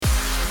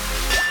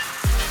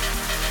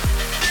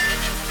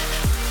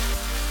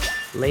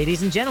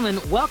Ladies and gentlemen,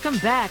 welcome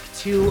back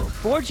to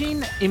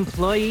Forging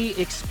Employee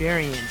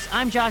Experience.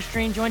 I'm Josh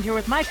Strain, joined here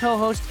with my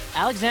co-host,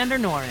 Alexander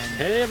Noren.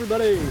 Hey,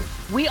 everybody.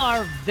 We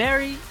are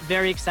very,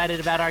 very excited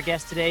about our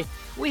guest today.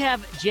 We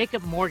have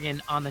Jacob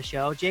Morgan on the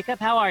show. Jacob,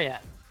 how are you?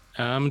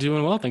 I'm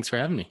doing well. Thanks for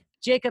having me.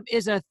 Jacob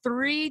is a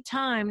 3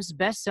 times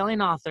best-selling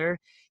author.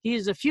 He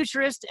is a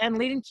futurist and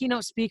leading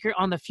keynote speaker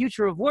on the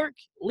future of work,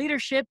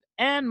 leadership,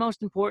 and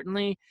most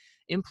importantly,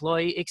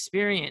 employee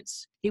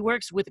experience. He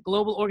works with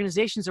global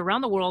organizations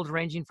around the world,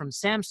 ranging from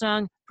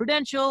Samsung,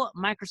 Prudential,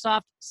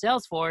 Microsoft,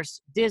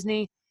 Salesforce,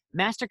 Disney,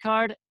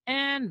 MasterCard,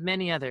 and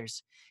many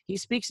others. He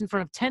speaks in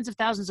front of tens of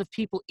thousands of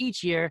people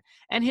each year,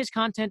 and his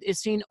content is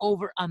seen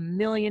over 1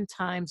 million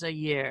times a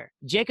year.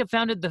 Jacob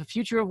founded the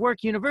Future of Work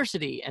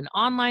University, an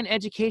online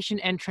education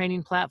and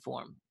training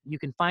platform. You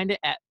can find it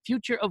at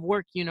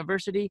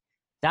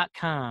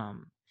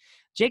futureofworkuniversity.com.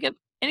 Jacob,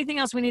 anything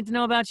else we need to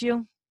know about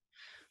you?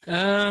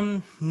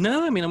 No,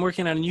 I'm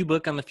working on a new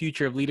book on the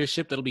future of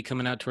leadership that'll be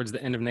coming out towards the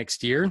end of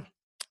next year.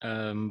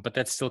 But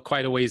that's still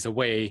quite a ways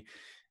away.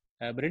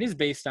 But it is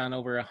based on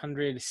over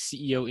 100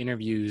 CEO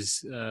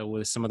interviews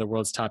with some of the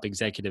world's top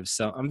executives.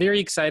 So I'm very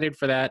excited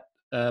for that.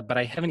 But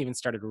I haven't even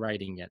started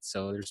writing yet.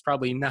 So there's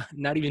probably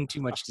not even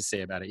too much to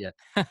say about it yet.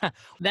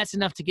 That's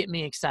enough to get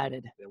me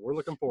excited. Yeah, we're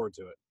looking forward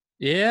to it.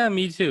 Yeah,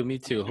 me too.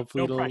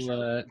 Hopefully No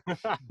it'll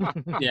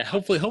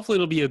hopefully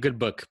it'll be a good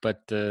book,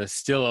 but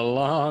still a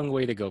long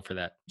way to go for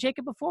that.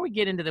 Jacob, before we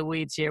get into the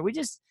weeds here, we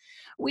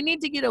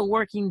need to get a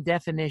working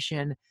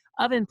definition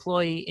of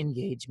employee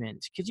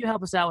engagement. Could you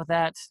help us out with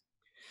that?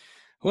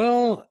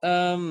 Well,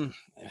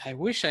 I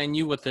wish I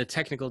knew what the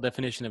technical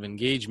definition of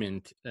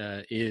engagement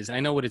is. I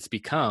know what it's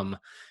become.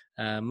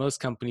 Most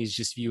companies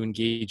just view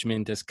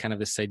engagement as kind of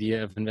this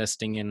idea of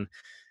investing in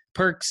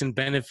perks and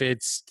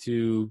benefits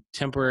to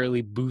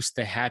temporarily boost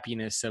the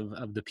happiness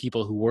of the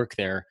people who work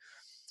there.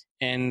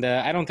 And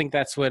I don't think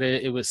that's what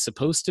it was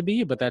supposed to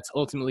be, but that's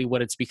ultimately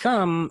what it's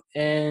become.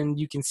 And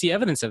you can see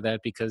evidence of that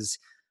because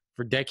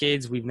for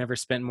decades, we've never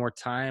spent more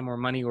time or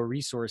money or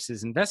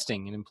resources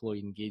investing in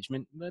employee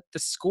engagement, but the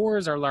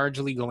scores are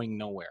largely going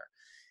nowhere.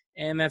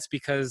 And that's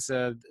because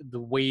the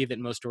way that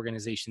most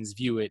organizations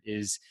view it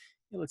is,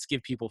 let's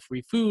give people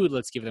free food,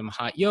 let's give them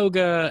hot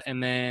yoga,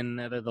 and then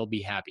they'll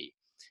be happy.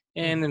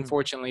 And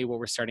unfortunately, what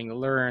we're starting to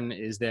learn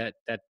is that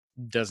that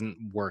doesn't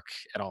work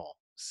at all.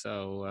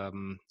 So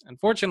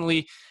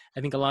unfortunately,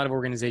 I think a lot of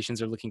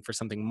organizations are looking for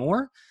something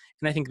more.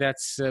 And I think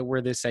that's where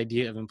this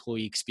idea of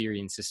employee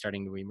experience is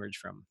starting to emerge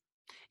from.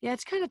 Yeah,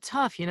 it's kind of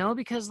tough,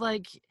 because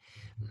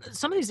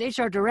some of these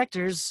HR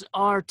directors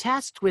are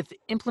tasked with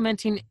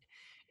implementing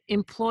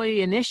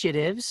employee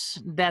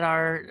initiatives that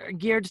are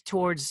geared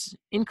towards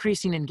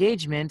increasing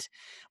engagement,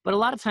 but a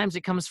lot of times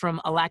it comes from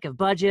a lack of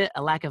budget,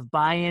 a lack of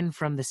buy-in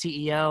from the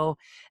CEO,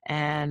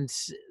 and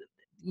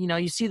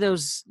you see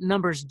those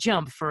numbers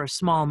jump for a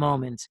small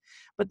moment,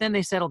 but then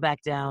they settle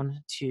back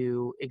down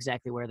to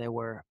exactly where they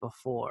were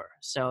before.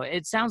 So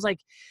it sounds like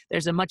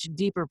there's a much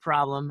deeper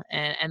problem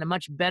and a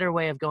much better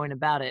way of going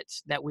about it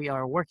that we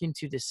are working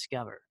to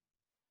discover.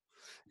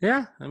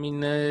 Yeah,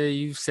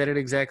 you said it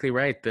exactly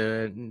right.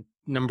 The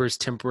numbers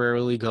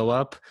temporarily go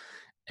up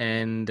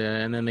and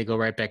then they go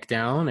right back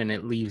down, and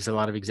it leaves a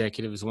lot of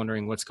executives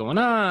wondering what's going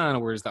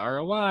on. Where's the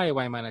ROI?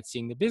 Why am I not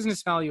seeing the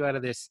business value out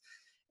of this?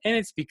 And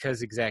it's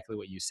because exactly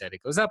what you said.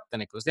 It goes up,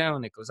 then it goes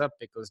down, it goes up,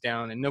 it goes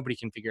down, and nobody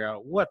can figure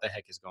out what the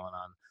heck is going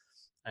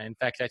on. In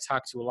fact, I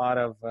talked to a lot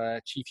of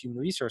chief human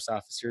resource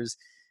officers,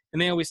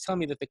 and they always tell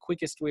me that the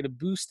quickest way to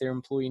boost their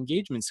employee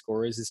engagement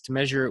scores is to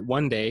measure it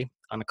one day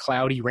on a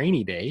cloudy,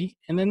 rainy day,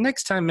 and then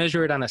next time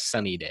measure it on a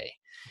sunny day.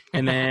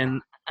 And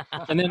then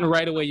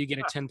right away you get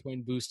a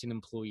 10-point boost in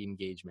employee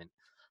engagement.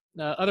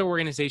 Other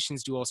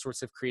organizations do all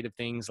sorts of creative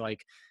things,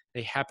 like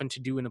they happen to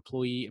do an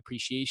employee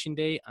appreciation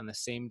day on the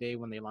same day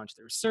when they launch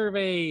their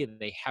survey.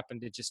 They happen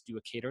to just do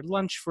a catered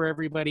lunch for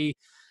everybody.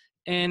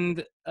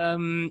 And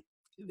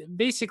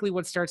basically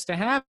what starts to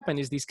happen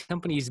is these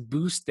companies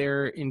boost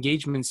their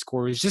engagement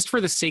scores just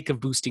for the sake of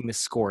boosting the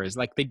scores.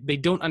 Like they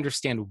don't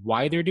understand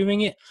why they're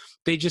doing it.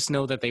 They just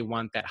know that they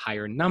want that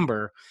higher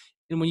number.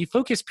 And when you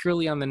focus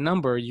purely on the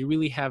number, you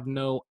really have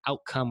no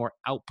outcome or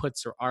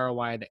outputs or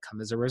ROI that come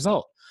as a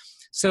result.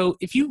 So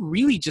if you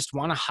really just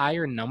want a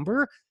higher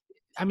number,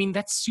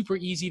 that's super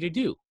easy to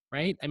do,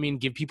 right?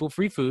 Give people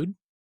free food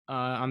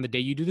on the day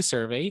you do the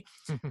survey,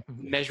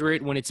 measure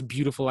it when it's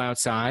beautiful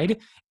outside,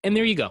 and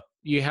there you go.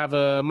 You have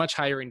a much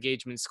higher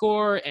engagement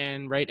score,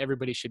 and right,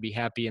 everybody should be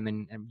happy, and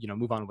then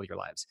move on with your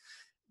lives.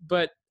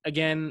 But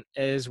again,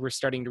 as we're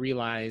starting to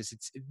realize,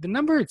 the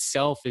number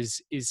itself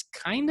is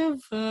kind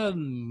of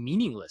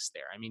meaningless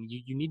there.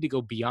 You need to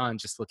go beyond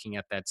just looking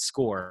at that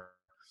score.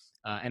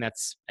 And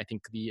that's, I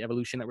think, the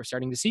evolution that we're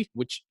starting to see,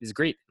 which is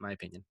great, in my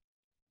opinion.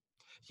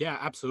 Yeah,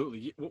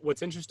 absolutely.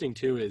 What's interesting,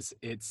 too, is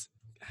it's,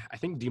 I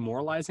think,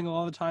 demoralizing a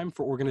lot of the time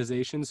for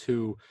organizations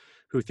who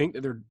think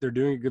that they're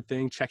doing a good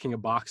thing, checking a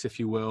box, if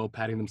you will,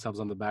 patting themselves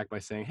on the back by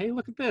saying, hey,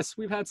 look at this.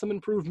 We've had some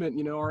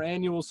improvement. Our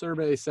annual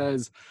survey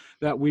says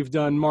that we've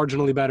done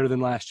marginally better than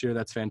last year.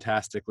 That's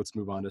fantastic. Let's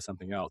move on to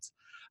something else.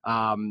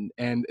 And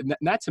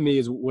that to me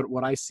is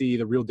what I see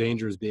the real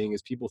danger as being,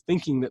 is people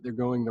thinking that they're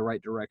going the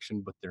right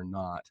direction, but they're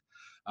not.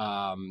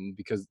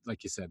 Because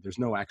like you said, there's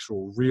no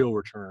actual real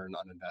return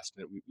on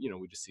investment.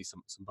 We just see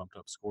some bumped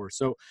up scores.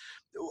 So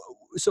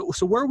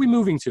where are we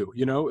moving to?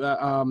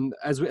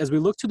 As we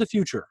look to the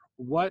future,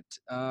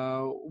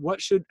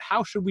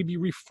 how should we be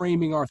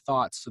reframing our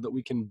thoughts so that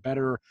we can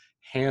better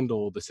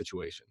handle the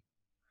situation?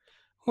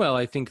 Well,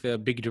 I think the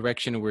big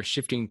direction we're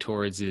shifting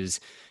towards is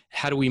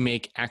how do we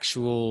make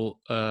actual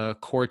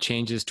core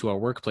changes to our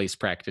workplace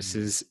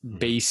practices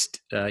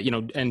based,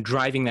 and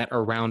driving that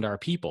around our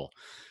people.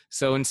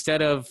 So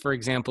instead of, for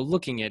example,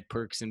 looking at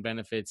perks and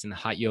benefits and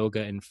hot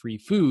yoga and free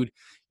food,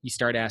 you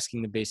start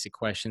asking the basic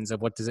questions of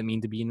what does it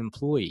mean to be an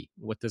employee?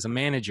 What does it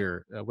mean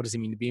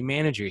to be a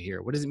manager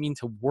here? What does it mean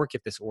to work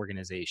at this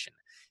organization?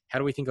 How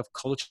do we think of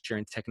culture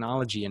and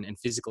technology and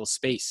physical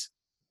space?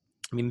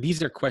 I mean,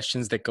 these are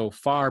questions that go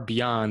far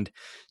beyond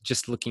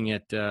just looking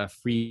at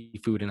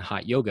free food and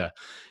hot yoga.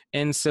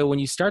 And so when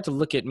you start to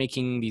look at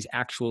making these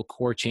actual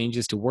core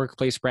changes to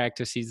workplace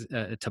practices,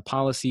 to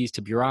policies,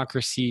 to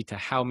bureaucracy, to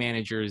how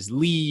managers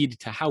lead,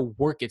 to how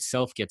work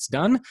itself gets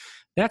done,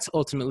 that's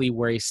ultimately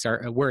where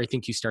I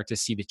think you start to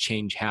see the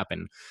change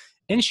happen.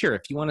 And sure,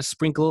 if you want to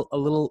sprinkle a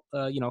little,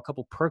 a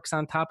couple perks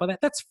on top of that,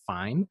 that's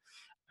fine.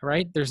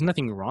 Right? There's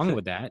nothing wrong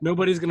with that.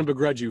 Nobody's going to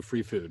begrudge you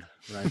free food,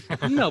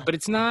 right? No, but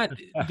it's not.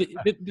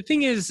 The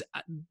thing is,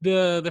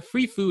 the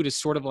free food is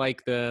sort of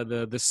like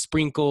the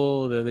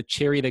sprinkle, the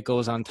cherry that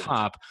goes on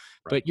top.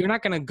 Right. But you're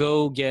not going to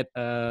go get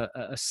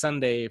a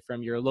sundae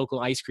from your local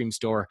ice cream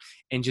store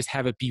and just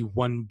have it be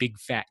one big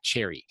fat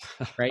cherry,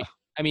 right?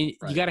 I mean,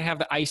 right. You got to have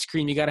the ice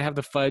cream, you got to have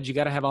the fudge, you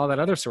got to have all that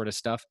other sort of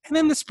stuff, and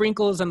then the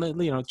sprinkles and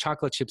the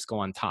chocolate chips go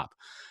on top.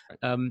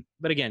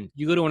 But again,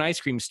 you go to an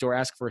ice cream store,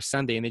 ask for a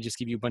sundae, and they just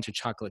give you a bunch of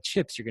chocolate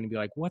chips. You're going to be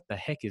like, what the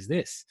heck is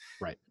this?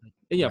 Right.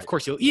 Yeah, of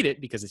course you'll eat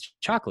it because it's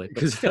chocolate.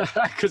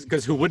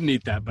 Because who wouldn't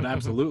eat that? But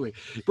absolutely.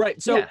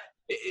 Right. So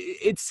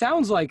it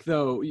sounds like,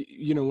 though,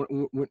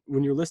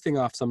 when you're listing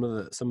off some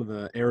of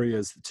the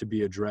areas to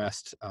be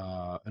addressed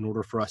in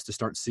order for us to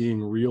start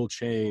seeing real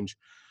change,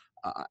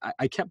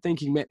 I kept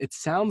thinking, man, it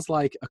sounds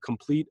like a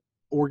complete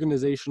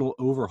organizational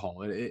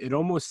overhaul. It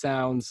almost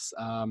sounds...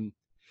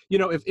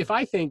 if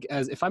I'm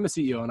a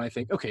CEO and I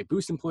think, okay,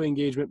 boost employee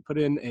engagement, put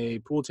in a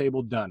pool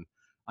table, done.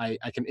 I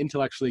can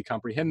intellectually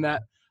comprehend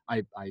that.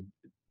 I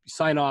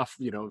sign off,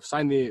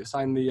 sign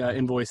the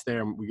invoice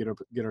there, and we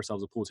get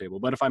ourselves a pool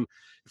table. But if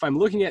I'm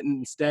looking at it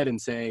instead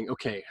and saying,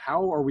 okay,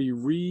 how are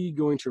we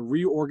going to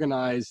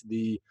reorganize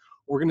the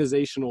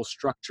organizational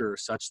structure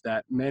such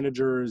that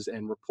managers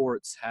and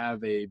reports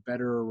have a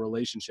better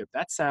relationship?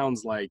 That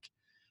sounds like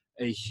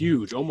a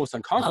huge, almost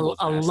uncomfortable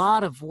a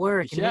lot of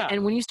work. Yeah.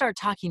 And when you start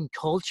talking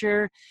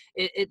culture,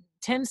 it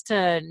tends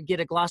to get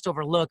a glossed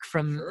over look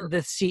from the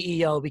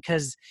CEO,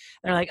 because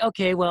they're like,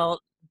 okay, well,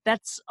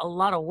 that's a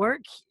lot of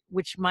work,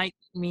 which might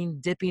mean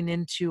dipping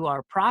into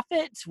our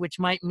profits, which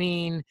might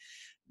mean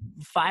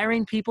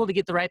firing people to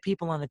get the right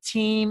people on the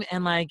team.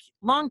 And like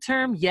long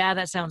term, yeah,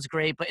 that sounds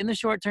great, but in the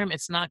short term,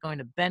 it's not going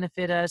to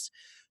benefit us.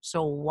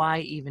 So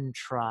why even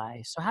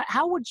try? So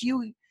how would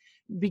you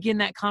begin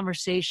that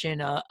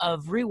conversation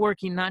of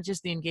reworking not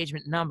just the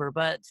engagement number,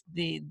 but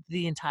the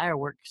entire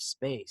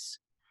workspace?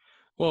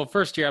 Well,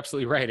 first, you're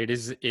absolutely right. It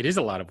is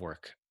a lot of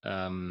work.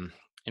 In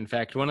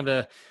fact, one of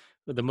the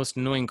most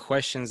annoying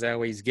questions I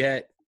always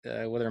get,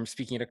 whether I'm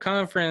speaking at a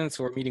conference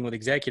or meeting with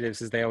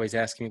executives, is they always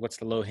ask me, what's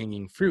the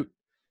low-hanging fruit?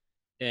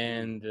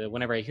 And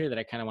whenever I hear that,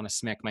 I kind of want to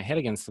smack my head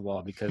against the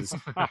wall, because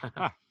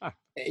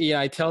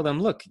I tell them,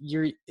 look,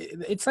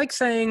 it's like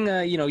saying,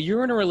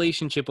 you're in a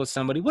relationship with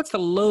somebody. What's the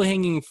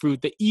low-hanging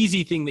fruit, the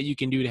easy thing that you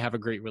can do to have a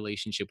great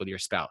relationship with your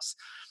spouse?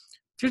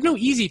 There's no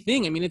easy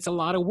thing. I mean, it's a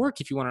lot of work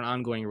if you want an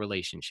ongoing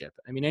relationship.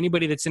 I mean,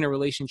 anybody that's in a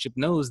relationship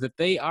knows that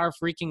they are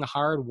freaking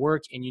hard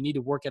work, and you need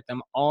to work at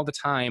them all the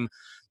time.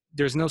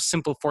 There's no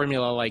simple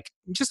formula like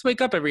just wake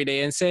up every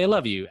day and say, I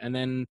love you, and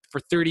then for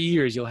 30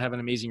 years, you'll have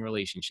an amazing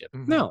relationship.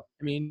 Mm-hmm. No,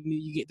 I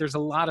mean, there's a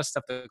lot of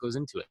stuff that goes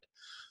into it.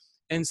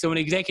 And so when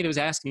executives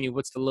ask me,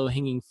 what's the low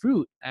hanging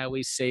fruit? I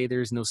always say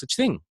there's no such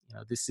thing.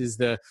 This is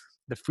the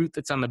fruit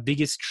that's on the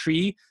biggest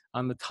tree,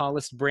 on the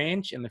tallest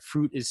branch, and the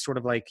fruit is sort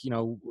of like, in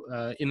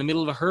the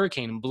middle of a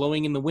hurricane,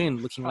 blowing in the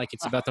wind, looking like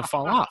it's about to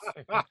fall off.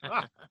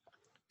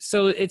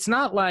 So it's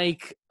not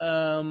like,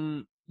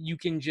 you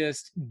can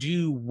just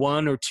do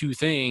one or two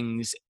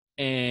things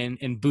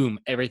and boom,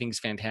 everything's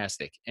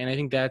fantastic. And I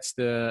think that's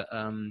the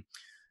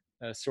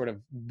sort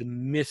of the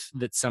myth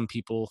that some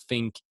people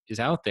think is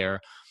out there.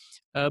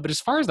 But as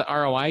far as the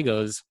ROI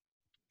goes,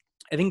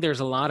 I think there's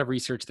a lot of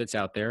research that's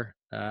out there.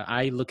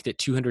 I looked at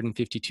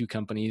 252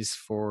 companies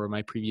for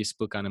my previous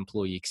book on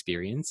employee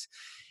experience.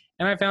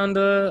 And I found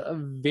a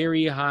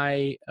very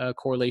high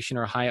correlation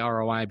or high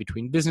ROI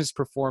between business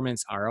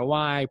performance,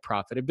 ROI,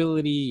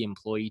 profitability,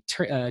 employee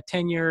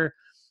tenure,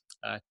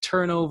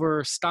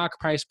 turnover, stock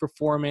price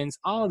performance,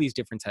 all these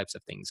different types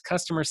of things,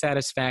 customer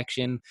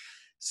satisfaction.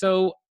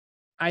 So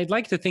I'd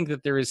like to think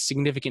that there is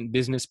significant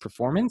business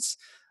performance.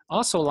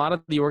 also a lot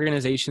of the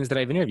organizations that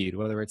I've interviewed,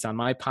 whether it's on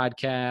my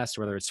podcast,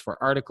 or whether it's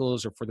for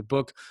articles or for the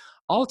book,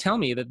 all tell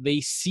me that they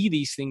see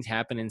these things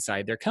happen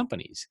inside their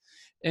companies.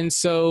 And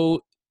so,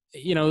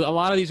 you know, a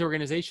lot of these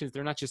organizations,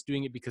 they're not just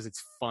doing it because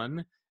it's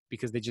fun,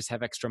 because they just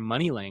have extra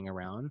money laying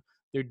around.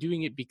 They're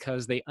doing it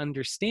because they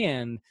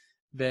understand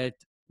that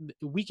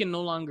we can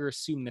no longer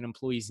assume that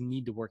employees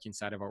need to work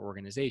inside of our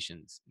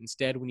organizations.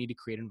 Instead, we need to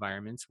create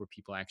environments where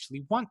people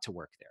actually want to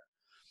work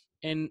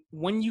there. And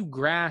when you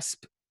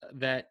grasp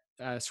that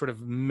sort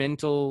of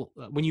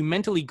when you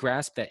mentally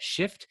grasp that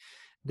shift,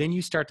 then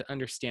you start to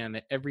understand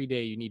that every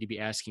day you need to be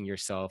asking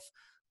yourself,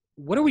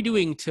 what are we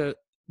doing to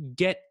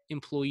get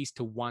employees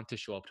to want to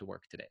show up to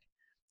work today?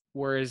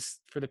 Whereas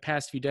for the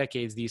past few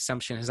decades, the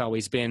assumption has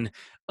always been,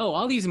 oh,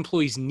 all these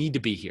employees need to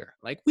be here.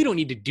 Like, we don't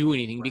need to do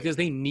anything because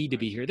they need to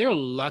be here. They're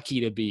lucky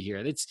to be here.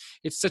 It's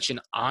such an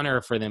honor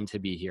for them to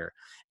be here.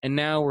 And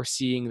now we're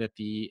seeing that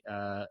the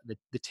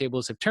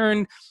tables have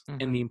turned,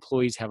 and the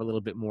employees have a little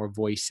bit more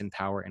voice and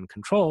power and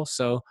control.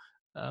 So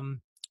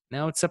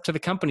now it's up to the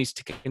companies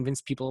to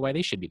convince people why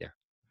they should be there.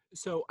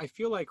 So I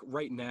feel like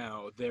right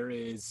now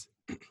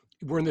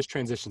we're in this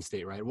transition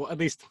state, right? Well, at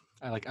least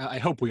I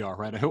hope we are,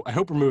 right? I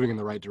hope we're moving in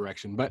the right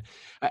direction. But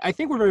I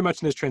think we're very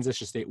much in this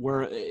transition state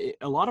where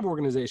a lot of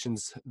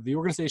organizations, the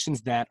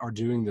organizations that are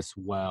doing this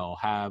well,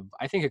 have,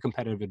 I think, a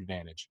competitive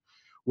advantage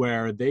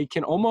where they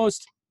can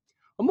almost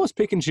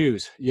pick and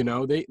choose. You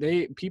know,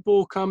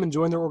 people come and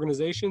join their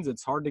organizations.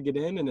 It's hard to get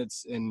in,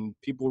 and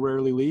people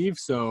rarely leave.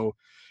 So,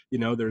 you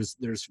know, there's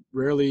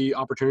rarely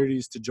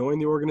opportunities to join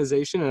the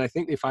organization, and I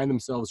think they find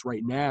themselves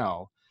right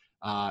now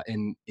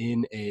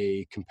in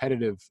a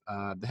competitive,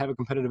 they have a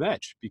competitive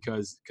edge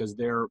because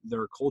their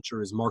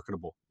culture is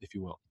marketable, if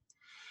you will.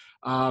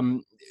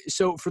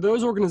 So for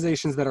those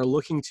organizations that are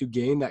looking to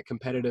gain that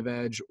competitive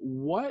edge,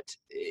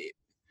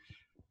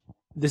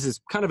 this is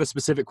kind of a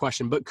specific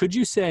question, but could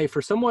you say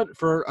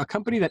for a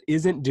company that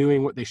isn't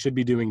doing what they should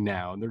be doing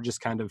now, and they're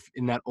just kind of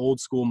in that old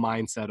school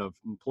mindset of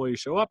employees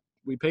show up,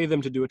 we pay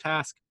them to do a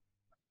task,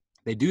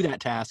 they do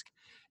that task,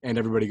 and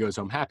everybody goes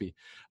home happy.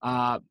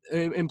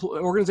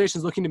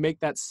 Organizations looking to make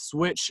that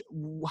switch,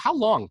 how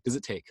long does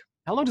it take?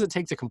 How long does it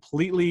take to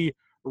completely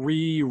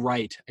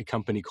rewrite a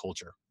company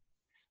culture?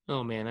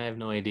 Oh man, I have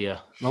no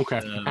idea. Okay.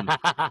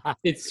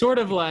 It's sort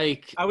of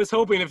like, I was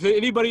hoping if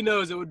anybody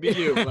knows, it would be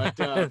you, but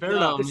fair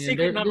enough. The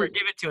secret number,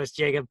 give it to us,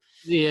 Jacob.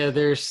 Yeah,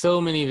 there's so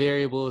many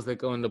variables that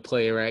go into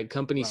play, right?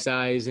 Company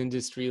size,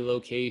 industry,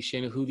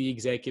 location, who the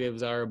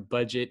executives are,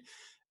 budget.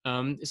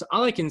 So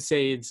all I can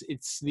say is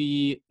it's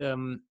the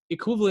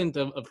equivalent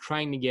of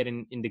trying to get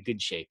into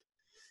good shape.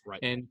 Right.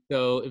 And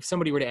so if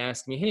somebody were to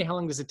ask me, hey, how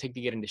long does it take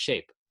to get into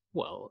shape?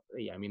 Well,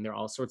 yeah, I mean, there are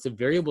all sorts of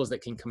variables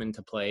that can come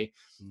into play.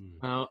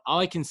 All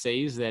I can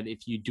say is that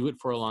if you do it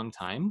for a long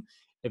time,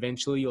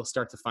 eventually you'll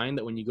start to find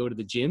that when you go to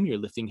the gym, you're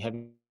lifting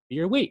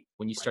heavier weight.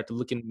 When you start to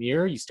look in the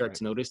mirror, you start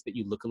to notice that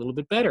you look a little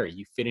bit better.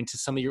 You fit into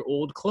some of your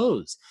old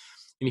clothes.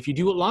 And if you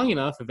do it long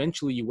enough,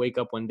 eventually you wake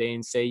up one day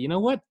and say, you know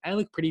what? I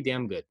look pretty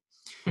damn good.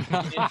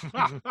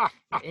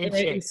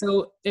 And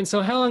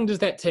so how long does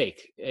that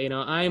take? You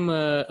know, I'm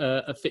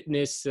a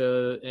fitness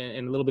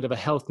and a little bit of a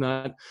health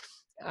nut.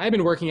 I've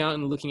been working out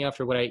and looking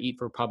after what I eat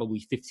for probably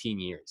 15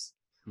 years.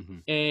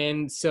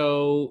 And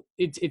so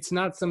it's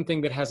not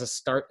something that has a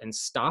start and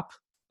stop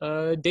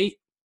date.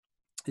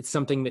 It's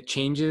something that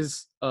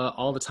changes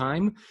all the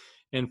time.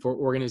 And for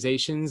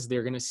organizations,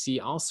 they're going to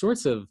see all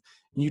sorts of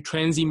new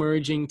trends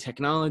emerging,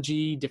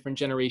 technology, different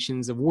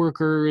generations of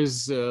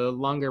workers,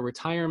 longer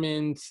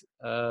retirement,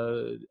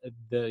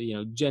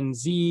 Gen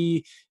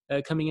Z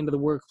coming into the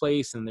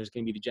workplace, and there's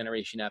going to be the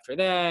generation after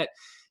that.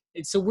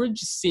 So we're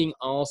just seeing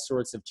all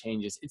sorts of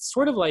changes. It's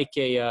sort of like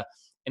an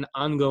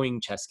ongoing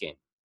chess game,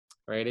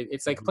 right?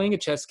 It's like playing a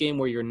chess game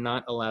where you're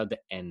not allowed to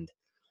end,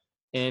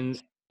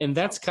 and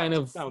that's kind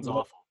of sounds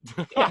awful.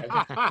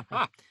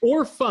 Yeah.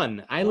 Or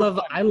fun. I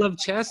love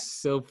chess,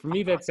 so for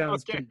me that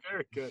sounds okay.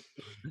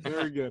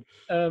 Very good.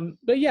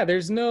 But yeah,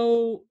 there's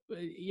no,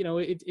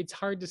 it's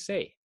hard to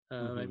say.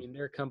 I mean,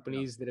 there are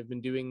companies that have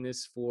been doing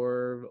this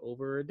for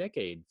over a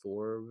decade,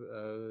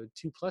 for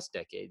 2+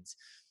 decades,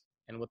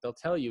 and what they'll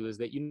tell you is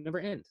that you never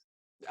end.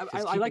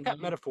 I like that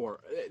metaphor.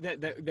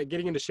 That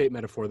getting into shape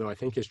metaphor, though, I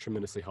think is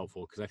tremendously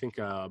helpful because I think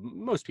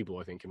most people,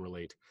 I think, can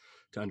relate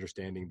to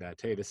understanding that,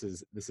 hey, this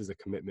is a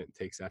commitment, it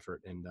takes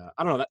effort, and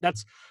I don't know.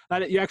 That's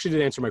you actually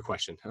did answer my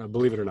question,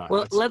 believe it or not.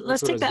 Well,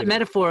 let's take that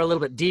metaphor a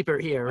little bit deeper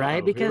here,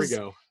 right? Here we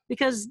go.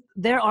 Because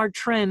there are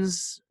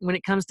trends when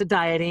it comes to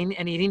dieting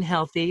and eating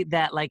healthy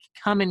that like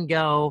come and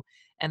go,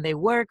 and they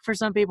work for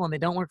some people and they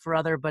don't work for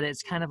other, but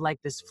it's kind of like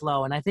this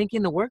flow. And I think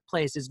in the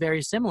workplace is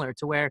very similar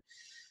to where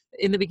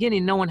in the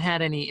beginning, no one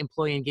had any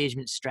employee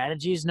engagement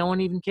strategies. No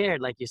one even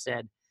cared, like you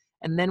said.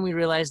 And then we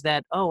realized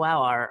that, oh,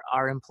 wow,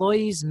 our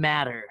employees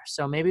matter.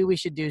 So maybe we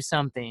should do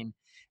something.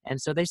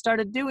 And so they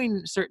started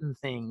doing certain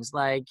things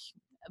like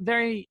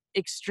very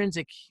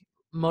extrinsic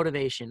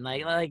motivation,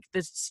 like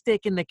the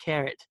stick and the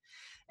carrot.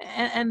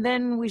 And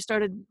then we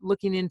started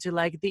looking into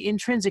like the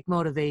intrinsic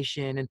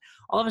motivation, and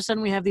all of a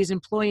sudden we have these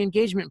employee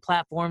engagement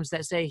platforms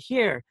that say,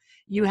 here,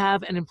 you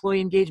have an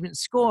employee engagement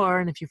score,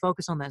 and if you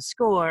focus on that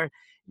score,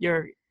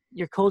 your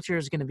culture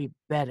is going to be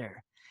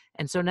better.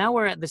 And so now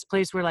we're at this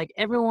place where like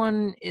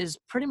everyone is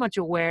pretty much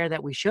aware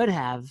that we should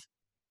have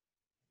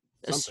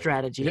a Something.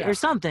 strategy Yeah. or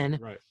something,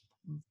 Right.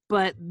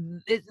 but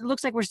it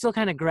looks like we're still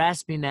kind of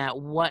grasping at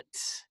what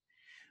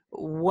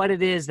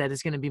it is that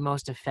is going to be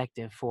most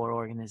effective for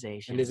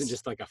organizations. And isn't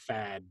just like a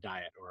fad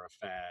diet or a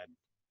fad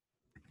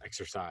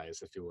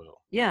exercise, if you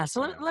will. Yeah.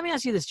 So Yeah. let me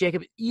ask you this,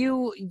 Jacob.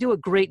 You do a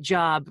great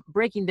job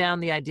breaking down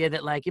the idea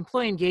that like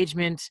employee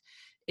engagement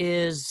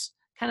is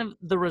kind of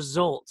the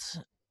result.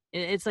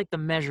 It's like the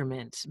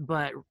measurement,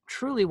 but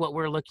truly what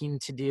we're looking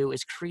to do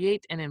is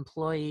create an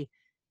employee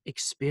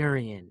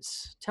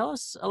experience. Tell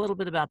us a little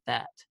bit about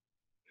that.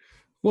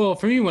 Well,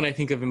 for me, when I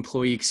think of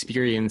employee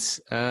experience,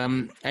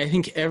 I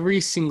think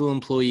every single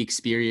employee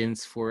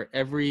experience for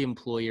every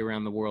employee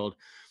around the world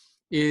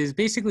is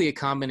basically a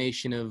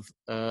combination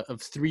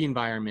of three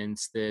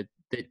environments that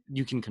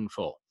you can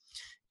control.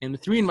 And the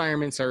three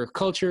environments are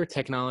culture,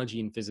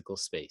 technology, and physical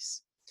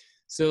space.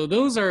 So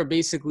those are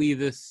basically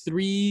the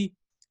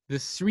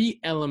three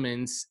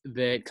elements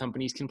that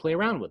companies can play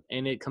around with.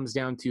 And it comes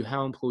down to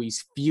how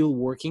employees feel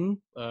working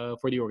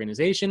for the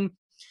organization,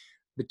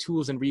 the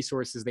tools and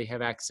resources they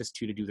have access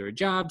to do their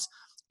jobs,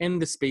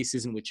 and the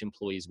spaces in which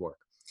employees work.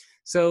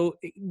 So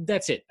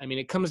that's it. I mean,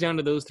 it comes down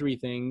to those three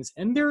things,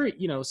 and there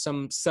are,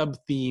 some sub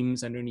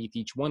themes underneath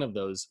each one of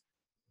those.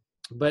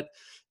 But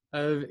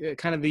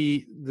kind of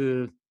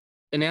the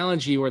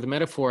analogy or the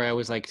metaphor I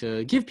always like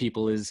to give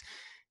people is,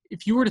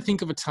 if you were to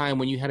think of a time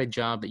when you had a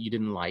job that you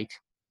didn't like,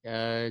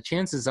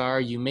 chances are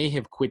you may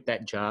have quit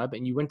that job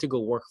and you went to go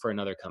work for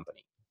another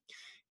company.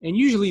 And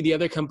usually the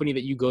other company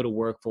that you go to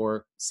work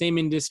for, same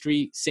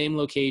industry, same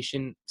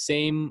location,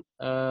 same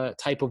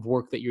type of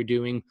work that you're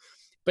doing,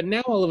 but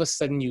now all of a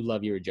sudden you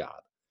love your job.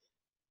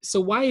 So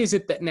why is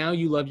it that now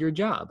you love your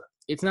job?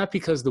 It's not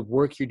because the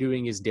work you're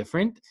doing is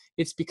different.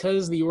 It's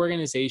because the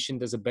organization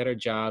does a better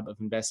job of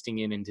investing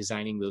in and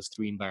designing those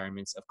three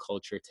environments of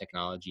culture,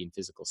 technology, and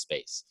physical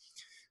space.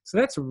 So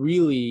that's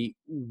really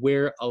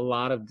where a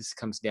lot of this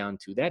comes down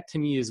to. That to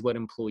me is what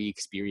employee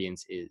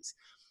experience is.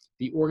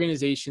 The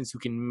organizations who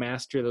can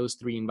master those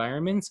three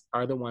environments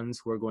are the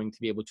ones who are going to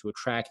be able to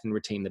attract and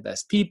retain the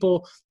best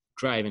people,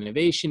 drive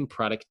innovation,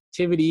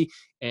 productivity,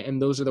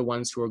 and those are the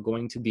ones who are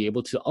going to be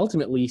able to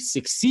ultimately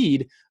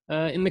succeed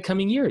in the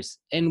coming years.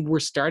 And we're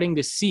starting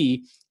to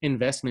see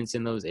investments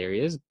in those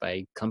areas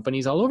by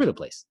companies all over the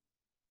place.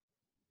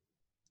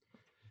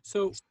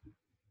 So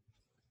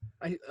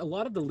a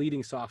lot of the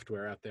leading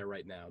software out there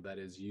right now that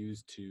is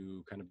used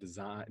to kind of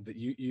design, that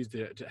you use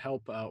to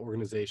help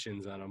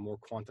organizations on a more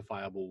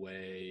quantifiable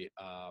way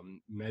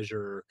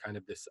measure kind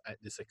of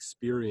this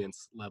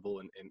experience level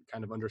and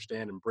kind of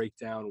understand and break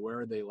down where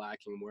are they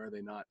lacking, where are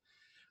they not.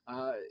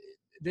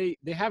 They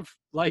have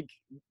like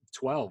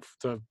 12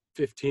 to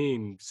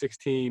 15,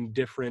 16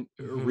 different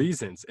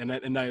reasons. And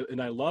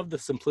I love the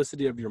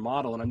simplicity of your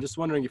model. And I'm just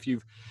wondering if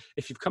you've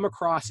come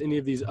across any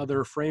of these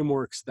other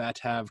frameworks that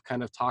have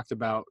kind of talked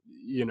about,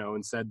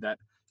 and said that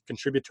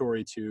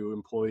contributory to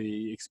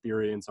employee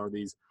experience are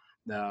these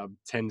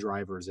 10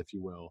 drivers, if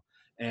you will.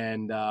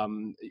 And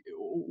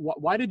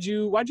why did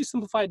you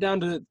simplify it down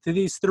to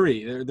these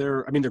three?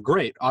 They're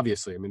great,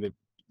 obviously. I mean,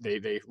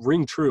 they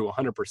ring true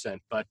 100%,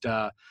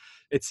 but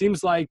it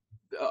seems like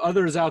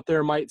others out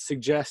there might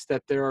suggest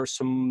that there's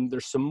some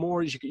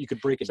more you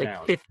could break it like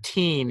down.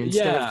 15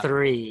 instead of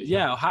 3.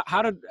 Yeah.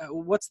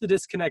 What's the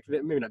disconnect?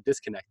 Maybe not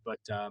disconnect, but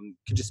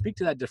could you speak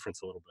to that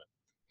difference a little bit?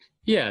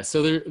 Yeah,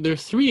 so there are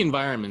three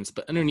environments,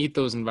 but underneath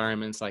those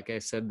environments, like I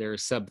said, there are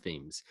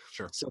sub-themes.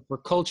 Sure. So for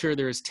culture,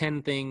 there's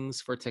 10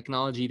 things. For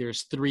technology,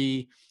 there's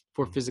 3.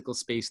 For physical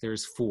space,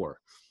 there's 4.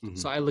 Mm-hmm.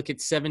 So I look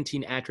at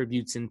 17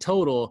 attributes in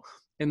total,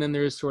 and then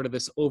there's sort of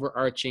this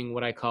overarching,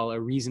 what I call a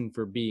reason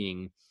for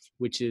being,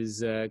 which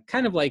is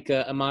kind of like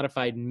a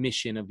modified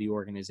mission of the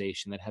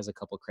organization that has a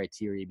couple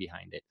criteria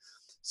behind it.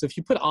 So if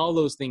you put all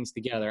those things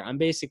together, I'm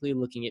basically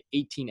looking at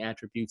 18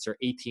 attributes or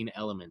 18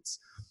 elements.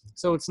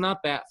 So it's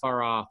not that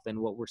far off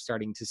than what we're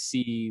starting to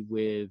see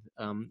with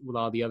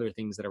all the other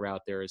things that are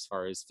out there as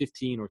far as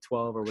 15 or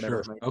 12 or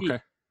whatever it might be. Okay.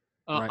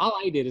 Right. All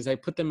I did is I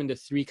put them into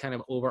 3 kind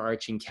of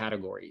overarching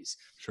categories,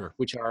 sure,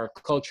 which are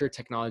culture,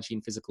 technology,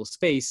 and physical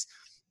space.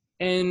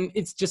 And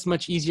it's just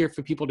much easier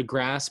for people to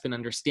grasp and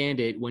understand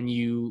it when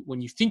you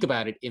think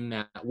about it in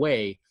that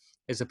way,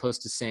 as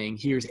opposed to saying,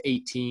 here's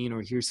 18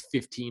 or here's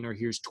 15 or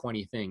here's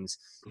 20 things.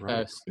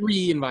 Right.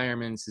 3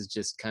 environments is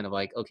just kind of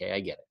like, okay, I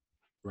get it.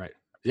 Right.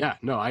 Yeah.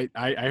 No, I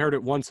heard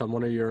it once on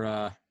one of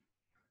your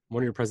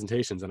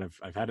presentations, and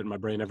I've had it in my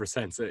brain ever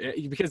since.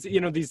 Because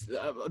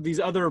these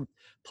other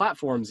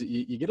platforms,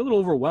 you get a little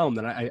overwhelmed,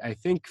 and I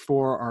think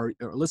for our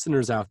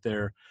listeners out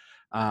there,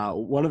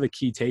 one of the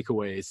key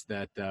takeaways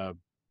that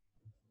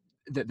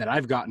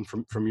I've gotten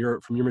from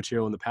your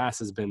material in the past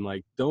has been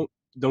like, don't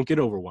don't get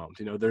overwhelmed.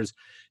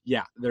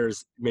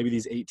 There's maybe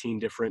these 18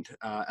 different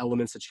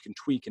elements that you can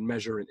tweak and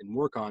measure and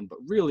work on, but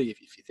really, if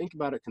you think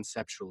about it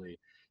conceptually,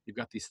 you've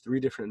got these 3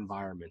 different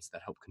environments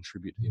that help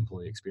contribute to the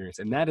employee experience,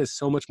 and that is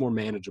so much more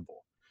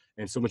manageable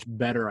and so much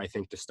better, I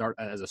think, to start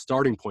as a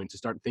starting point, to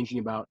start thinking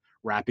about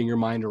wrapping your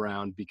mind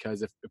around.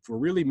 Because if we're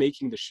really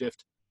making the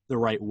shift the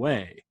right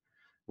way,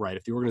 right,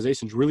 if the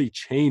organization's really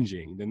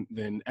changing,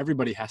 then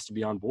everybody has to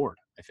be on board,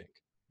 I think.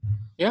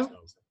 Yeah,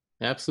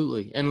 So.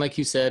 absolutely. And like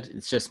you said,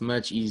 it's just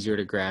much easier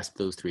to grasp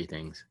those 3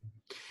 things.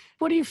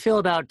 What do you feel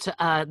about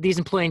these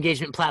employee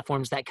engagement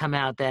platforms that come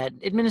out that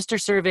administer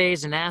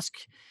surveys and ask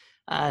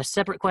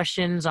separate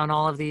questions on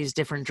all of these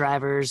different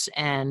drivers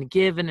and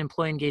give an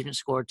employee engagement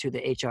score to the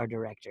HR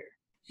director?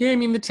 Yeah, I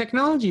mean, the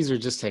technologies are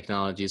just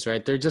technologies,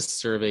 right? They're just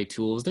survey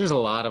tools. There's a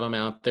lot of them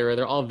out there.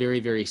 They're all very,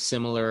 very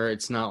similar.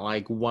 It's not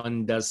like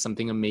one does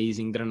something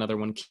amazing that another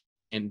one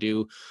can't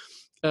do.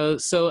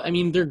 So, I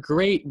mean, they're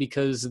great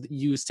because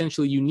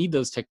you need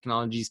those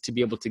technologies to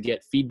be able to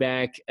get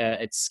feedback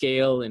at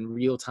scale in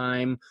real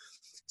time.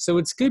 So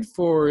it's good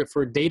for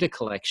data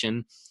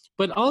collection,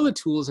 but all the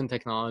tools and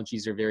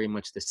technologies are very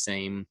much the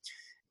same.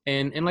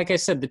 And like I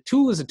said, the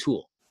tool is a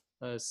tool.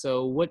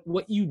 So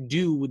what you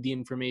do with the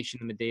information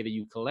and the data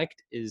you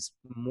collect is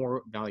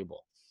more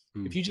valuable.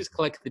 If you just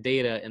collect the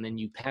data and then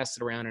you pass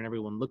it around and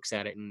everyone looks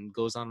at it and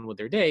goes on with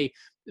their day,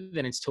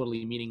 then it's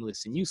totally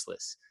meaningless and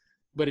useless.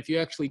 But if you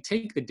actually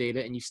take the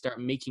data and you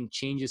start making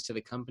changes to the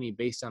company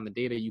based on the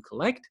data you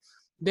collect,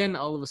 then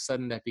all of a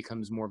sudden that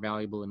becomes more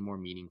valuable and more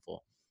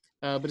meaningful.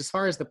 But as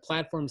far as the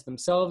platforms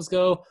themselves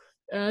go,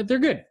 they're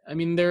good. I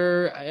mean,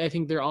 I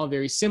think they're all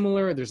very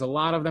similar. There's a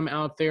lot of them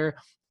out there.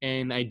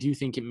 And I do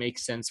think it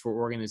makes sense for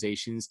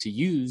organizations to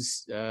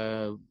use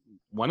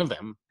one of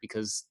them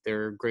because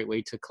they're a great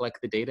way to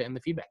collect the data and the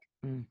feedback.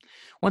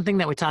 One thing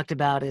that we talked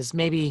about is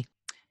maybe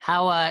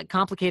how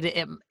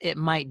complicated it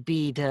might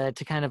be to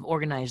kind of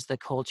organize the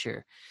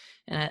culture.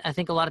 And I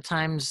think a lot of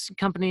times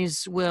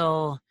companies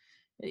will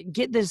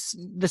get the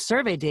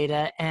survey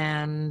data,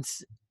 and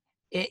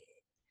it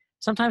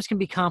sometimes can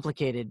be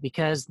complicated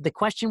because the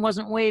question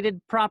wasn't weighted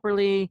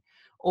properly,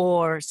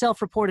 or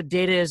self-reported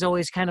data is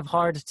always kind of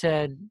hard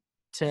to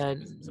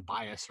There's a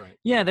bias, right?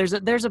 Yeah,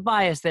 there's a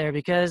bias there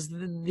because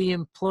the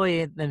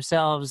employee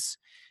themselves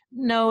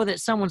know that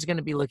someone's going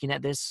to be looking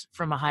at this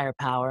from a higher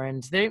power,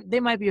 and they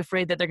might be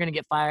afraid that they're going to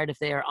get fired if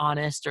they are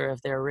honest or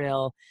if they're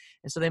real,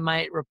 and so they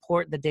might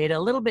report the data a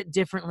little bit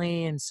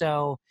differently, and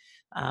so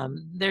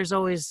there's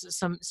always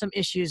some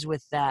issues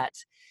with that.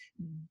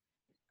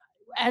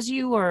 As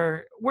you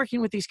are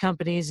working with these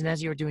companies and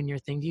as you are doing your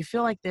thing, do you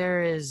feel like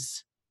there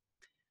is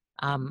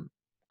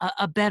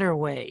a better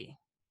way?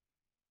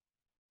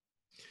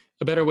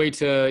 A better way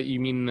to, you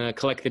mean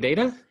collect the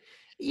data?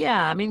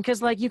 Yeah, I mean,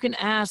 because like you can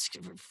ask,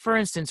 for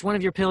instance, one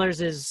of your pillars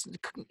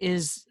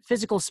is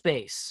physical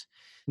space.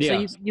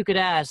 Yeah. So you could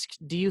ask,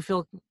 do you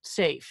feel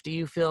safe? Do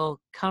you feel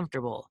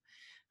comfortable?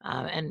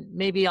 And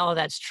maybe all of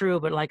that's true,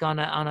 but like on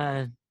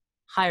a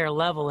higher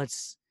level,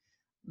 it's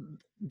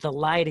the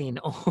lighting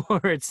or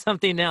it's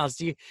something else.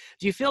 Do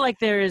you feel like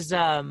there is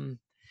a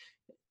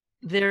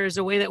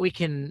way that we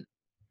can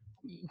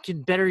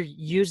better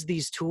use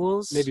these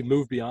tools? Maybe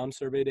move beyond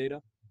survey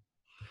data?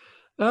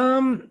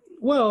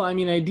 Well, I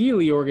mean,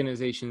 ideally,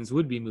 organizations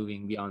would be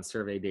moving beyond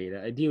survey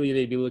data. Ideally,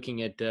 they'd be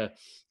looking at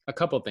a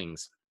couple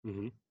things.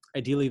 Mm-hmm.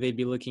 Ideally, they'd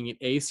be looking at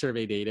A,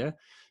 survey data,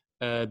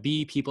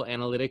 B, people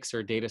analytics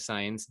or data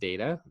science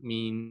data,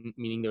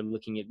 meaning they're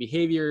looking at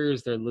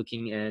behaviors, they're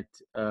looking at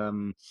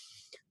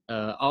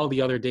all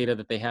the other data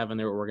that they have in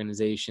their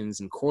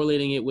organizations and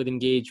correlating it with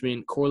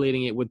engagement,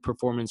 correlating it with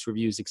performance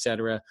reviews,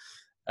 etc.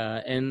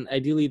 And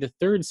ideally, the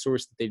third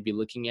source that they'd be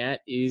looking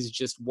at is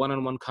just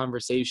one-on-one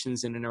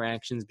conversations and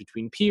interactions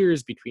between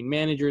peers, between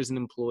managers and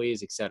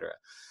employees, etc.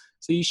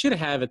 So you should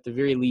have, at the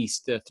very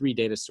least, 3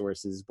 data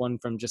sources. One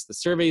from just the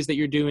surveys that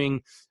you're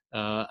doing.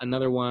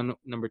 Another one,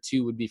 number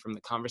 2, would be from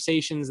the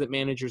conversations that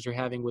managers are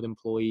having with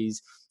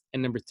employees.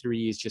 And number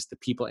 3 is just the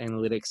people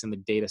analytics and the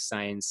data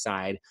science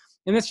side.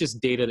 And that's just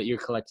data that you're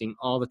collecting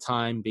all the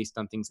time based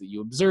on things that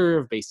you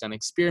observe, based on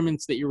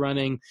experiments that you're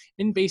running,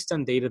 and based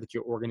on data that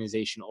your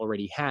organization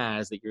already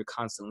has that you're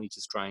constantly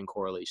just drawing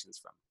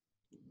correlations from.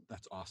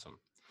 That's awesome.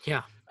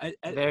 Yeah,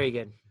 very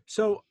good.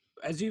 So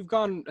as you've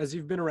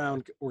been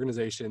around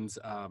organizations,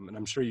 and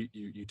I'm sure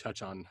you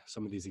touch on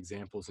some of these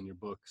examples in your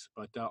books,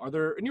 but are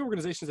there any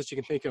organizations that you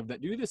can think of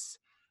that do this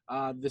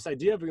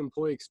idea of an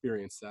employee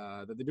experience,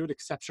 that they do it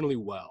exceptionally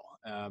well?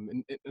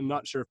 And I'm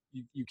not sure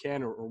if you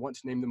can or want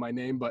to name them by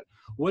name, but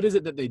what is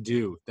it that they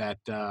do that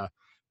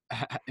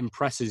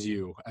impresses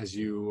you as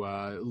you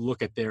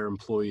look at their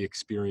employee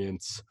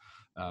experience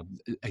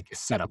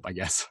setup, I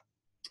guess?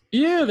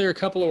 Yeah, there are a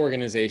couple of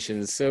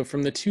organizations. So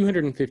from the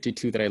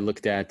 252 that I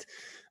looked at,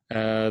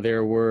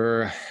 there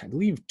were, I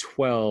believe,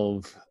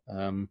 12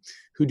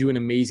 who do an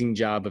amazing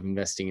job of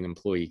investing in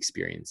employee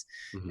experience.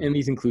 Mm-hmm. And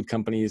these include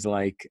companies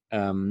like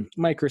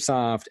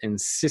Microsoft and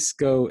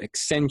Cisco,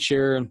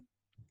 Accenture,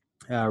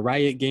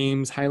 Riot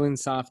Games, Highland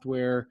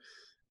Software,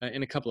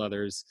 and a couple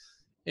others.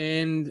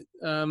 And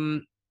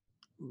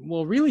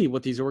Well, really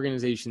what these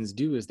organizations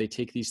do is they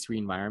take these three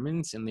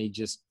environments and they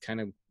just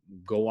kind of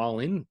go all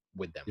in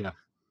with them. Yeah.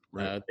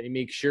 Right. They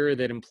make sure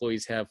that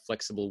employees have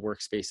flexible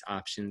workspace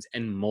options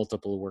and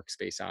multiple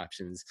workspace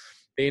options.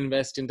 They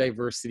invest in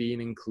diversity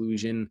and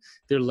inclusion.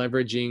 They're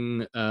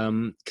leveraging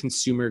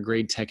consumer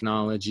grade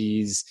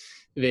technologies.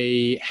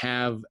 They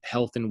have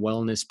health and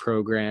wellness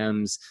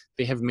programs.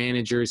 They have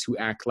managers who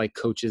act like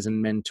coaches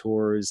and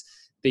mentors.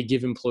 They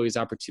give employees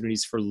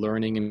opportunities for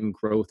learning and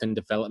growth and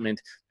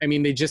development. I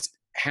mean, they just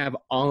have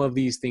all of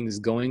these things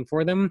going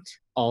for them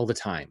all the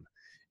time.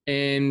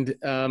 And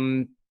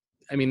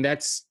I mean,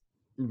 that's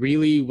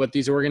really what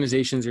these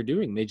organizations are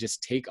doing. They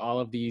just take all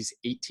of these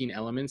 18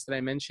 elements that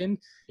I mentioned,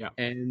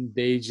 and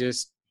they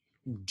just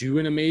do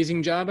an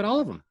amazing job at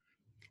all of them.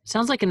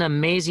 Sounds like an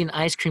amazing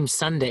ice cream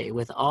sundae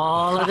with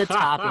all of the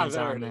toppings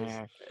on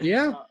there.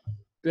 Yeah,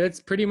 that's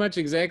pretty much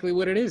exactly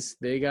what it is.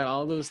 They got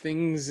all those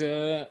things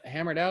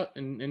hammered out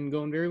and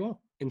going very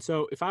well. And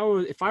so if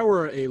I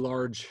were a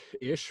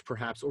large-ish,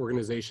 perhaps,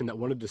 organization that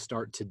wanted to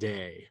start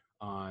today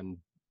on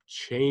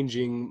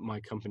changing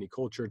my company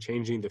culture,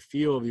 changing the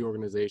feel of the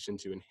organization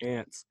to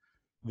enhance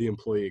the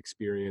employee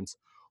experience,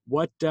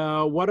 what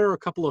are a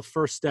couple of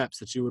first steps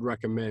that you would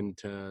recommend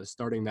to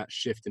starting that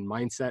shift in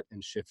mindset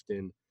and shift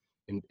in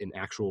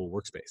actual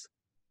workspace?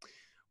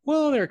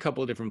 Well, there are a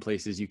couple of different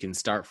places you can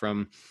start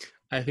from.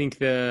 I think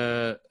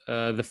the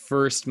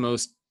first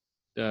most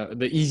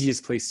the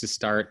easiest place to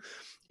start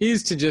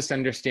is to just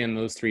understand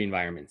those three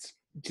environments,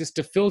 just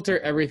to filter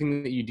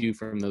everything that you do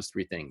from those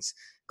three things: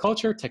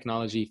 culture,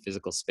 technology,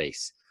 physical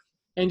space.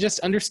 And just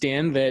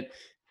understand that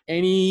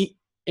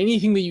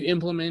anything that you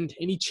implement,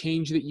 any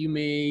change that you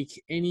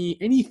make,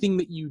 anything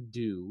that you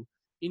do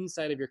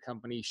inside of your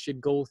company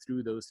should go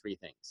through those three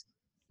things.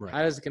 Right.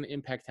 How is it going to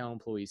impact how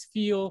employees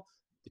feel,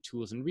 the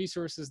tools and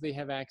resources they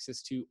have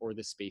access to, or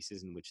the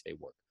spaces in which they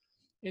work?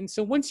 And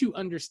so once you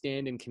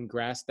understand and can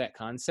grasp that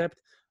concept,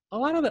 a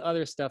lot of the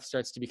other stuff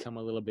starts to become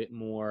a little bit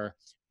more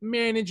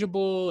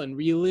manageable and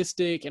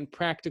realistic and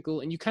practical,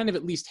 and you kind of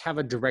at least have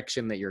a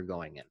direction that you're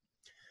going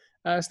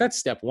in. So that's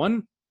step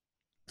one.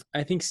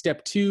 I think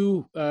step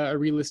two, a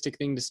realistic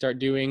thing to start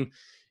doing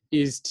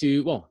is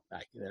there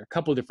are a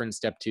couple different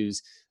step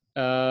twos,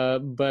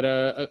 but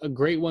a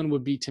great one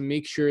would be to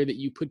make sure that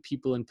you put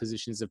people in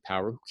positions of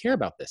power who care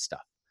about this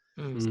stuff.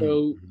 Mm-hmm.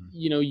 So,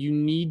 you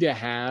need to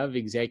have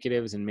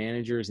executives and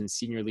managers and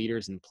senior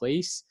leaders in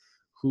place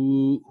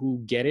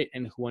who get it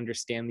and who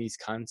understand these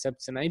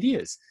concepts and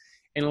ideas.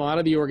 And a lot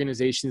of the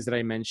organizations that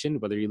I mentioned,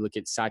 whether you look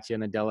at Satya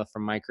Nadella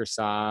from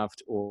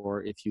Microsoft,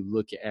 or if you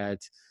look at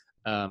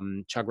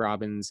Chuck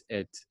Robbins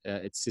at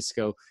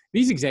Cisco,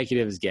 these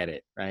executives get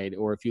it, right?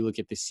 Or if you look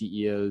at the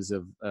CEOs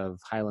of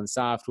Highland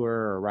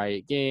Software or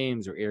Riot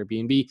Games or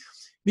Airbnb,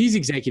 these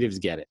executives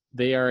get it.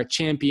 They are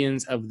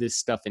champions of this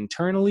stuff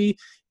internally,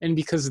 and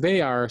because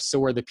they are,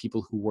 so are the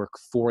people who work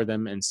for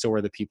them, and so are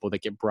the people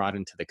that get brought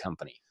into the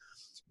company.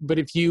 But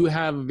if you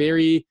have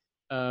very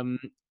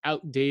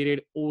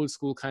outdated, old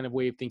school kind of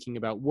way of thinking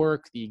about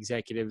work, the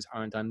executives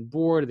aren't on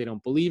board, they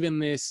don't believe in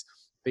this,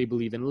 they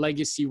believe in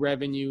legacy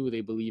revenue,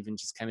 they believe in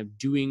just kind of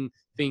doing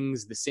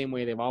things the same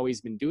way they've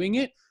always been doing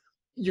it,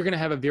 you're going to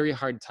have a very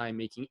hard time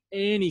making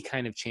any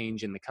kind of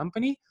change in the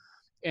company.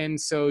 And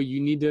so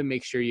you need to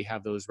make sure you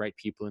have those right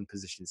people in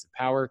positions of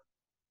power.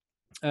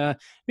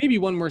 Maybe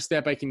one more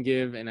step I can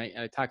give, and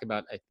I talk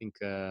about, I think,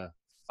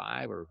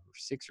 5 or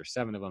 6 or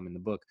 7 of them in the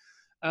book.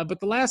 But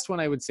the last one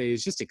I would say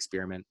is just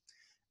experiment,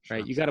 right?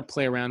 Sure. You got to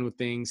play around with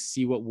things,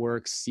 see what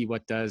works, see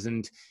what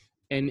doesn't,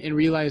 and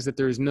realize that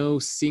there's no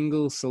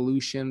single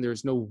solution.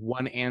 There's no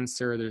one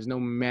answer. There's no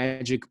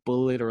magic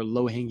bullet or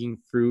low-hanging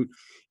fruit.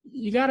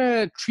 You got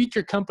to treat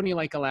your company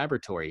like a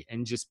laboratory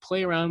and just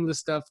play around with the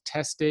stuff,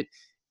 test it,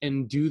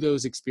 and do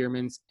those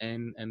experiments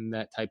and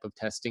that type of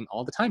testing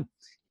all the time.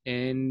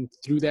 And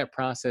through that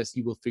process,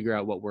 you will figure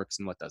out what works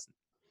and what doesn't.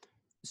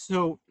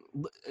 So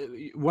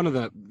one of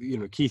the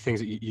key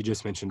things that you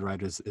just mentioned,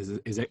 right,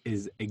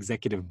 is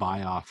executive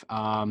buy-off.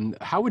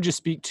 How would you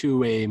speak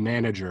to a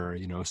manager,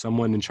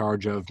 someone in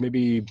charge of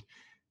maybe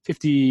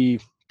 50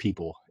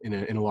 people in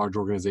a large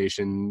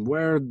organization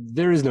where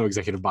there is no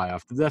executive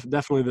buy-off?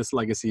 Definitely this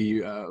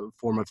legacy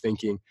form of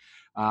thinking.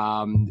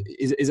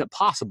 Is it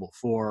possible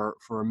for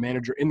a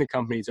manager in the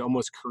company to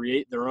almost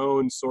create their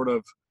own sort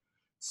of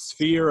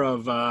sphere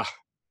of the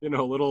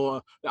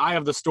eye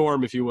of the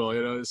storm, if you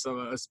will, so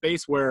a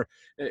space where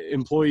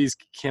employees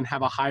can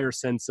have a higher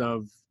sense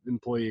of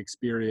employee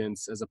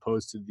experience as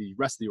opposed to the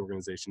rest of the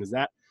organization? Is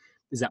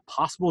that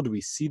possible? Do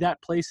we see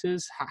that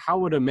places? How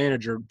would a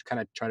manager kind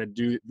of try to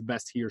do the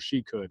best he or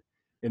she could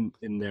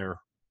in their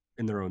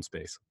own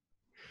space?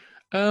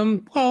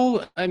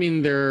 Well, I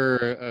mean, there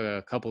are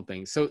a couple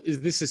things. So is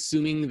this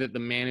assuming that the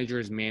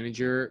manager's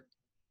manager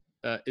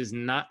is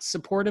not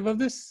supportive of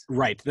this?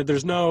 Right. That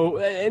there's no,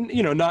 and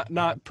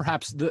not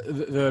perhaps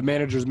the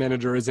manager's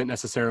manager isn't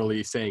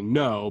necessarily saying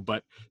no,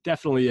 but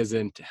definitely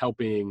isn't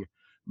helping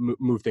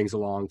move things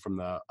along from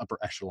the upper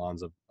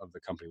echelons of the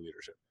company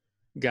leadership.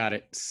 Got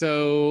it.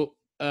 So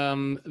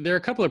there are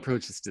a couple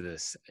approaches to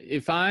this.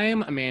 If I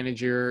were a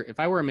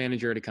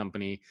manager at a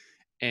company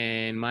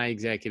and my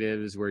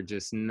executives were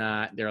just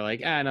not, they're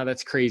like, no,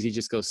 that's crazy.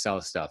 Just go sell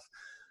stuff.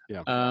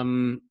 Yeah.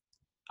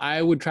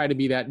 I would try to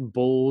be that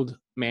bold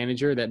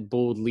manager, that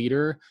bold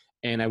leader,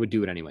 and I would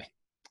do it anyway.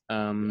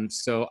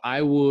 So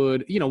I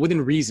would,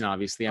 within reason,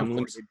 obviously, I'm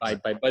limited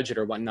by budget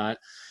or whatnot,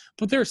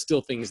 but there are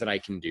still things that I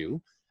can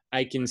do.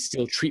 I can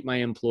still treat my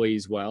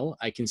employees well.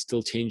 I can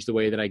still change the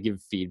way that I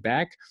give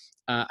feedback.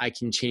 I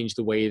can change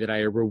the way that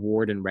I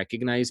reward and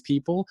recognize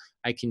people.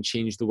 I can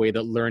change the way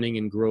that learning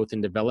and growth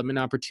and development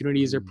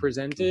opportunities are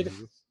presented.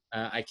 Mm-hmm.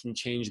 I can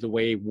change the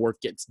way work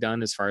gets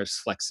done as far as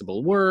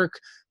flexible work.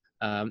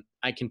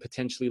 I can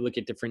potentially look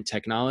at different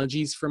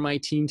technologies for my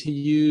team to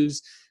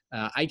use.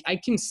 I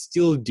can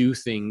still do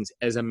things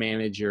as a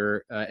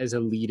manager, as a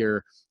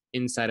leader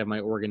inside of my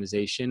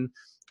organization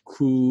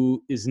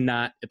who is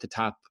not at the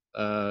top,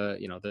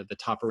 the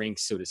top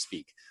ranks, so to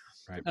speak.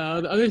 Right.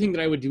 The other thing that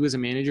I would do as a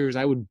manager is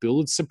I would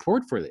build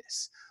support for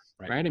this.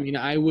 Right. I mean,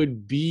 I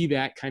would be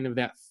that kind of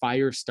that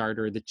fire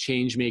starter, the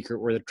change maker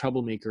or the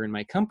troublemaker in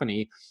my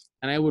company.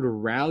 And I would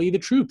rally the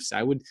troops.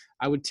 I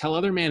would tell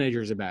other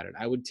managers about it.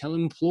 I would tell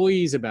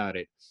employees about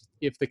it.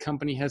 If the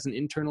company has an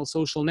internal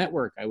social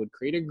network, I would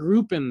create a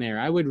group in there.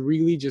 I would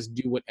really just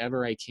do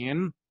whatever I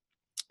can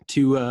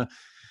to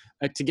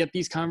get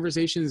these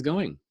conversations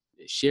going.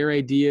 Share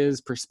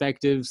ideas,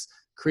 perspectives,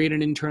 create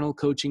an internal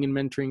coaching and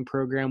mentoring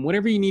program.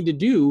 Whatever you need to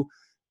do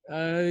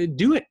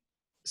it.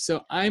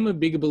 So I'm a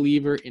big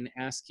believer in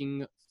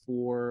asking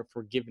for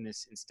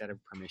forgiveness instead of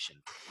permission.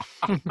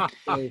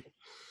 So,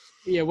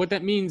 yeah, what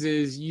that means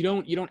is you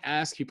don't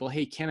ask people,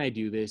 hey, can I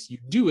do this? You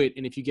do it,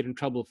 and if you get in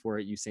trouble for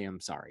it, you say, I'm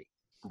sorry.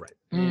 Right.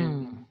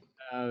 And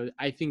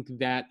I think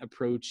that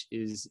approach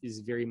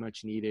is very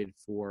much needed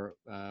for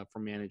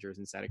managers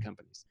inside of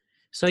companies.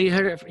 So you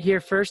heard it here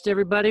first,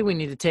 everybody. We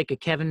need to take a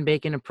Kevin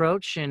Bacon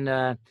approach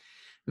and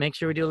make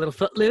sure we do a little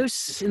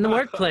footloose in the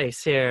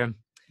workplace here.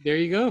 There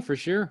you go, for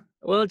sure.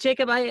 Well,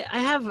 Jacob, I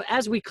have,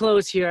 as we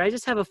close here, I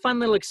just have a fun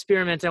little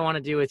experiment I want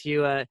to do with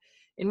you.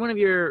 In one of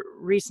your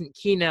recent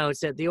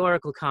keynotes at the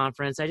Oracle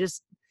conference, I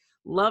just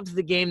loved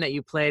the game that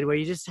you played where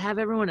you just have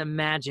everyone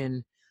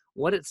imagine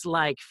what it's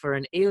like for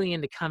an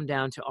alien to come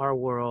down to our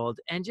world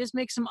and just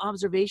make some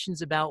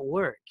observations about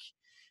work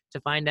to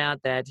find out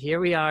that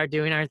here we are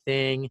doing our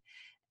thing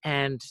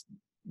and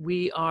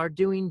we are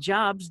doing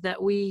jobs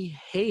that we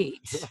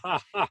hate.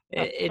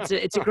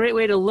 It's a great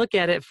way to look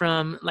at it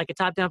from like a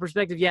top-down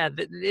perspective. Yeah,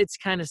 it's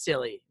kind of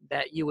silly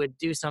that you would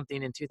do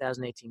something in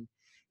 2018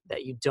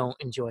 that you don't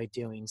enjoy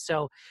doing.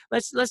 So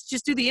let's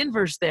just do the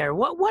inverse there.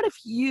 What if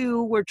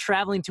you were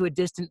traveling to a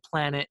distant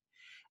planet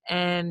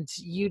and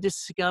you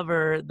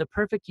discover the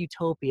perfect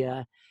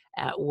utopia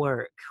at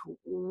work?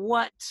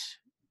 What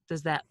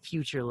does that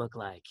future look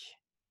like?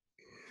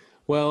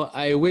 Well,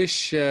 I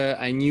wish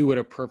I knew what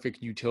a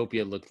perfect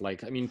utopia looked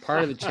like. I mean,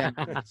 part of the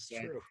challenge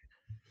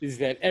is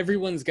that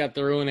everyone's got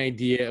their own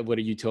idea of what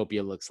a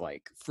utopia looks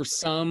like. For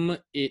some,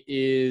 it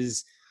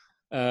is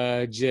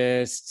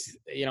just,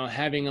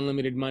 having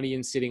unlimited money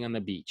and sitting on the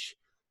beach.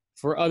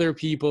 For other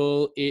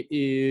people, it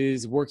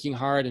is working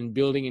hard and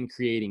building and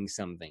creating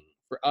something.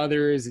 For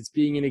others, it's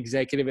being an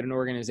executive at an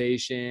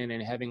organization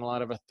and having a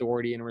lot of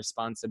authority and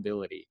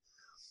responsibility.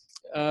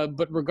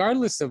 But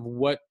regardless of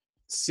what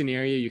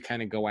scenario you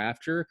kind of go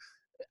after,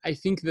 I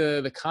think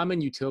the common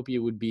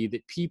utopia would be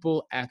that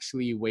people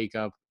actually wake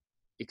up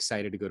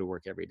excited to go to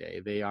work every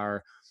day. They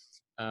are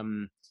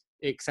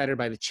excited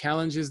by the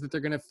challenges that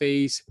they're going to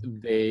face.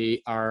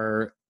 They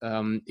are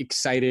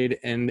excited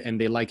and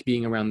they like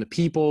being around the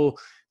people.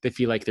 They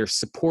feel like they're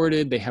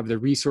supported. They have the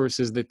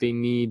resources that they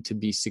need to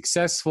be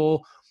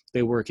successful.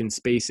 They work in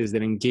spaces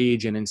that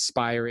engage and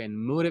inspire and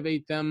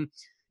motivate them.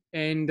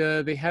 And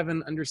they have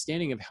an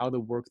understanding of how the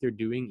work they're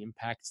doing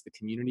impacts the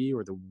community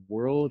or the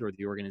world or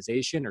the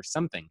organization or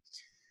something.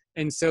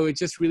 And so it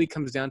just really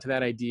comes down to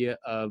that idea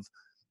of,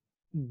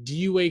 do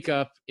you wake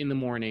up in the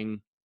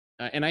morning?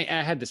 And I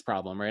had this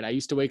problem, right? I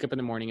used to wake up in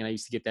the morning and I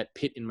used to get that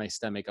pit in my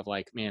stomach of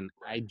like, man,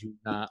 I do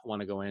not want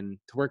to go in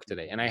to work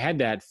today. And I had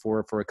that for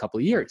a couple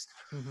of years.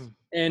 Mm-hmm.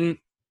 And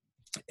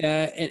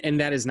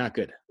that is not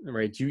good,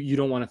 right? You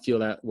don't want to feel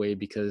that way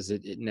because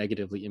it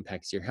negatively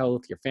impacts your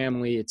health, your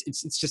family.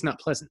 It's just not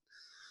pleasant.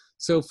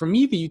 So for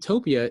me, the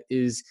utopia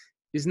is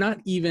not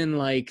even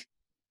like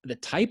the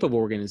type of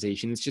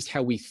organization. It's just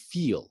how we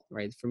feel,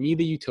 right? For me,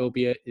 the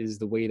utopia is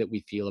the way that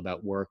we feel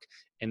about work,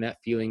 and that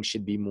feeling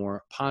should be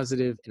more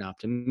positive and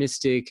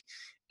optimistic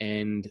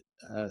and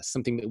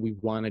something that we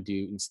want to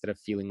do instead of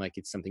feeling like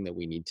it's something that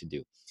we need to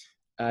do.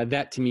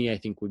 That to me, I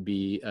think would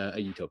be a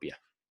utopia.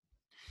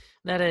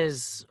 That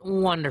is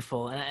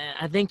wonderful. And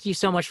I thank you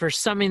so much for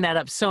summing that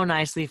up so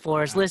nicely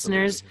for us.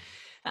 Absolutely. Listeners.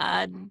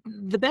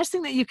 The best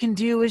thing that you can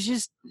do is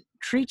just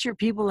treat your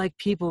people like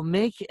people.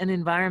 Make an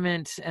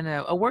environment and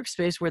a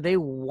workspace where they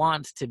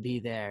want to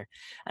be there.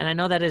 And I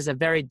know that is a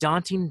very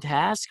daunting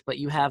task, but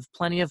you have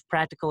plenty of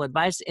practical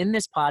advice in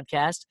this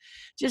podcast.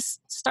 Just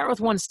start with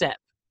one step.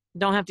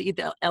 Don't have to eat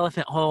the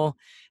elephant whole.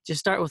 Just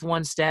start with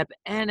one step.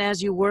 And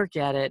as you work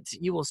at it,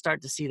 you will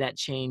start to see that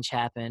change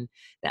happen,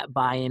 that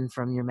buy-in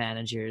from your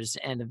managers.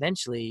 And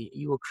eventually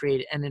you will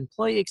create an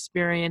employee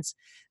experience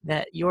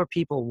that your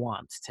people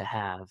want to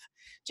have.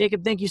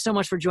 Jacob, thank you so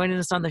much for joining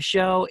us on the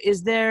show.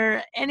 Is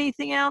there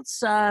anything else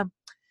that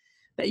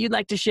you'd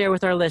like to share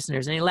with our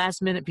listeners? Any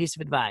last minute piece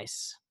of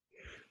advice?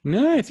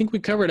 No, I think we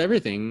covered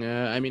everything.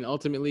 I mean,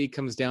 ultimately, it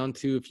comes down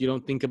to if you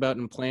don't think about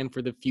and plan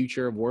for the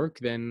future of work,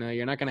 then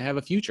you're not going to have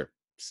a future.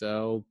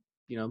 So,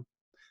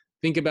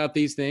 think about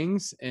these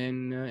things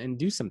and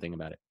do something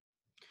about it.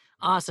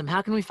 Awesome.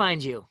 How can we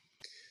find you?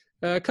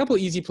 A couple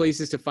easy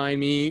places to find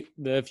me.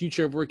 The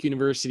Future of Work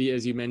University,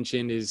 as you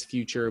mentioned, is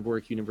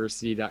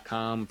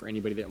futureofworkuniversity.com for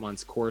anybody that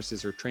wants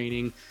courses or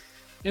training.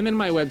 And then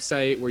my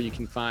website where you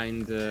can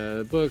find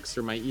books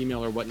or my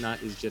email or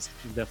whatnot is just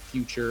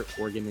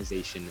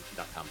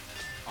thefutureorganization.com.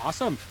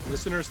 Awesome.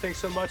 Listeners, thanks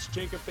so much.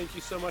 Jacob, thank you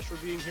so much for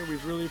being here. We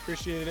really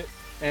appreciate it.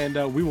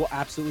 And we will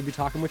absolutely be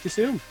talking with you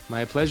soon.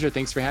 My pleasure.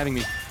 Thanks for having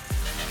me.